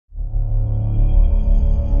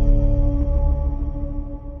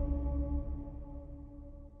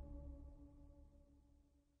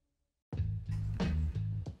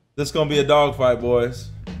This gonna be a dogfight, boys.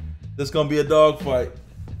 This gonna be a dogfight.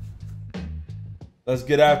 Let's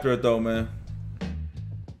get after it, though, man.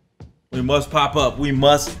 We must pop up. We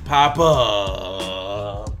must pop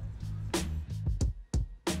up.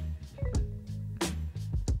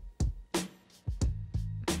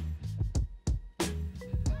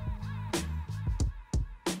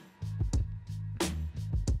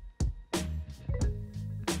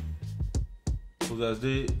 Who's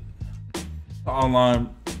SD?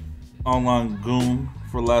 Online goon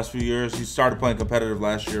for the last few years. He started playing competitive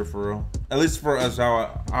last year, for real. At least for us,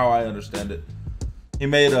 how I understand it. He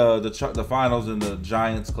made the finals in the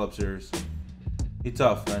Giants Club Series. He's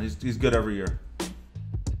tough, man. He's good every year.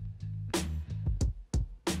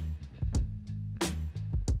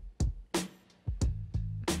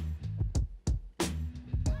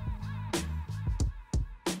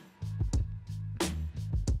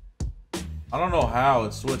 I don't know how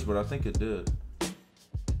it switched, but I think it did.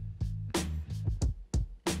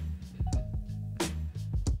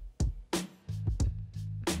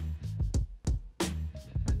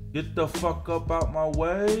 Get the fuck up out my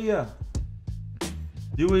way.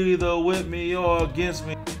 You either with me or against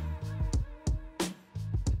me.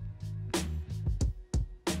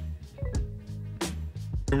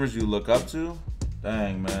 Streamers you look up to?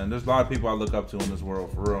 Dang, man. There's a lot of people I look up to in this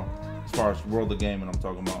world, for real. As far as world of gaming I'm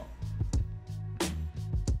talking about.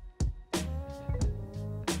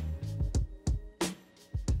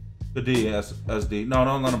 Good D, SD. No,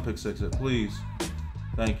 don't let him pick six it, please.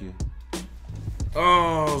 Thank you.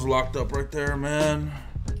 Oh, I was locked up right there, man.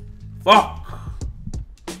 Fuck!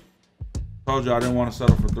 Told you I didn't want to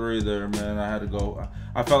settle for 3 there, man. I had to go.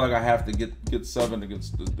 I felt like I have to get 7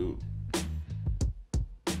 against this dude.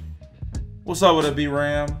 What's up with it,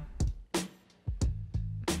 B-Ram?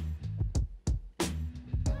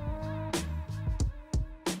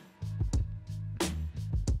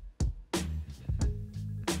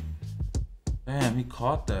 Damn, he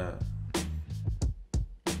caught that.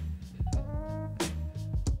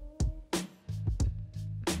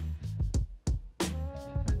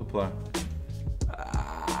 Good play.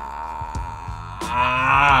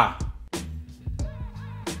 Ah!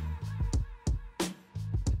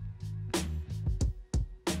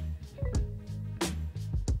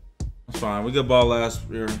 That's fine. We got ball last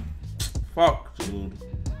year. Fuck, dude.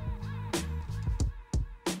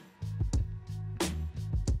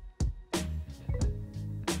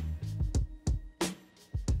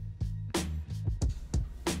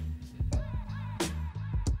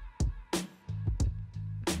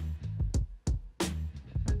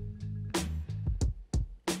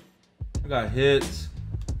 I got hit.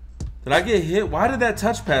 Did I get hit? Why did that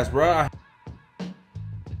touch pass, bro?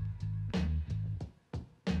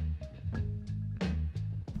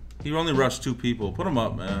 He only rushed 2 people. Put him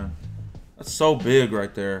up, man. That's so big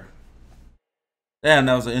right there. Damn,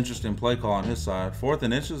 that was an interesting play call on his side. 4th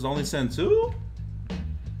and inches, only send 2?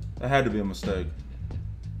 That had to be a mistake.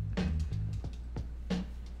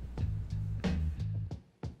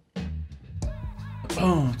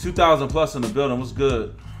 Oh, 2,000 plus in the building. What's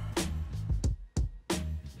good?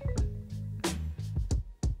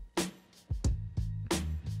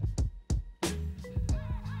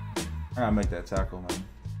 I gotta make that tackle, man.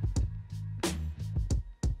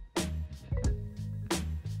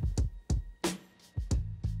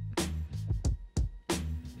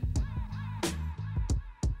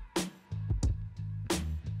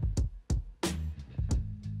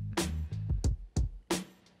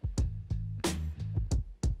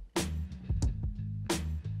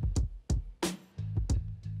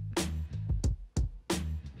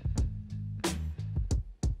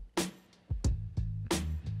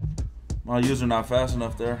 My user not fast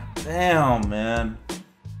enough there. Damn, man.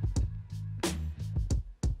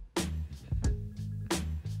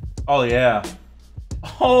 Oh, yeah.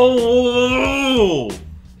 Oh!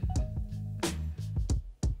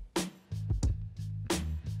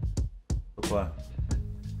 Good play.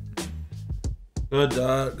 Good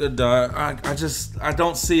dot. Good dot. I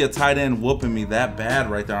don't see a tight end whooping me that bad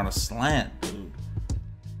right there on a slant, dude.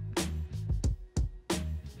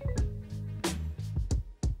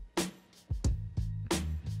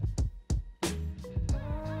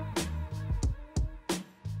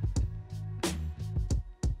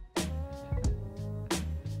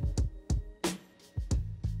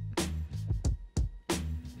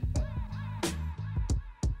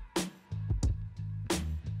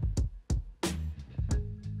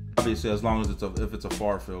 Obviously, as long as if it's a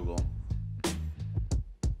far field goal.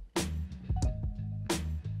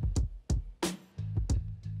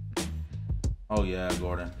 Oh yeah,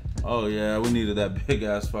 Gordon. Oh yeah, we needed that big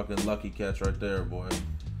ass fucking lucky catch right there, boy.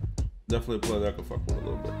 Definitely a play that I could fuck with a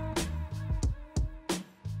little bit.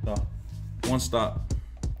 So, one stop.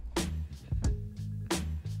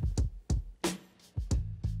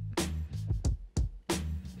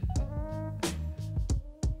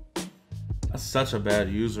 That's such a bad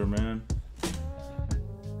user, man.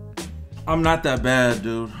 I'm not that bad,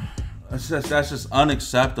 dude. That's just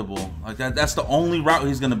unacceptable. Like that's the only route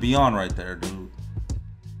he's gonna be on right there, dude.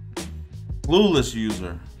 Clueless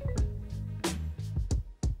user.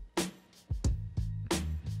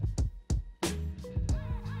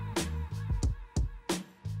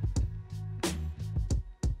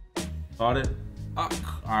 Got it. All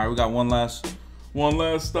right, we got one last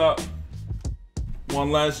stop.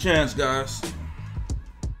 One last chance, guys.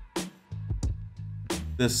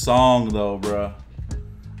 This song, though, bro.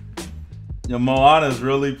 Yo, Moana's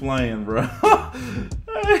really playing, bro.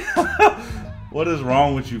 What is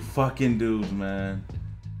wrong with you fucking dudes, man?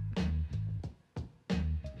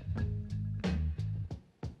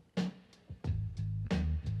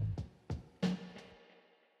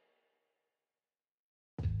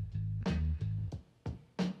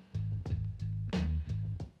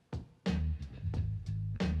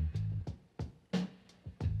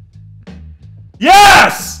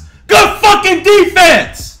 Yes! Good fucking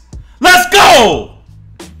defense! Let's go!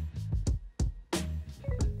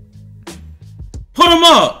 Put him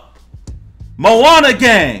up! Moana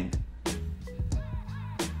gang!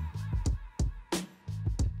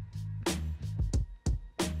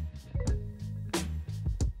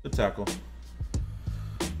 Good tackle.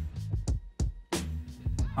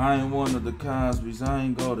 I ain't one of the Cosbys. I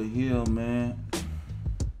ain't go to Hill, man.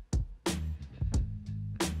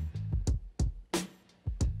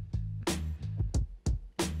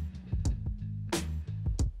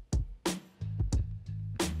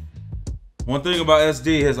 One thing about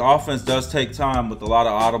SD, his offense does take time with a lot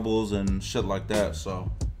of audibles and shit like that,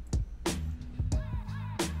 so.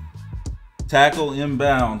 Tackle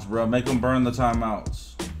inbounds, bro. Make them burn the timeouts.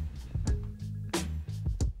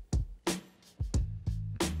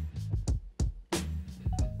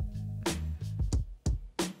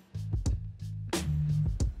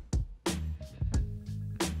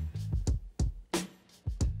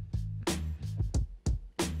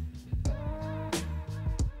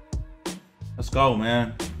 Let's go,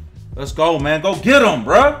 man. Let's go, man. Go get him,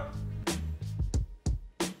 bruh.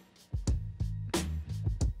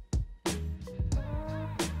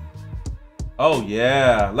 Oh,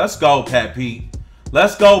 yeah. Let's go, Pat Pete.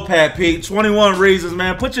 Let's go, Pat Pete. 21 reasons,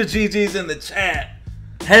 man. Put your GGs in the chat.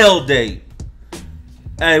 Hell date.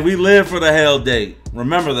 Hey, we live for the hell date.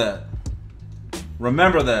 Remember that.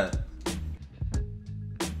 Remember that.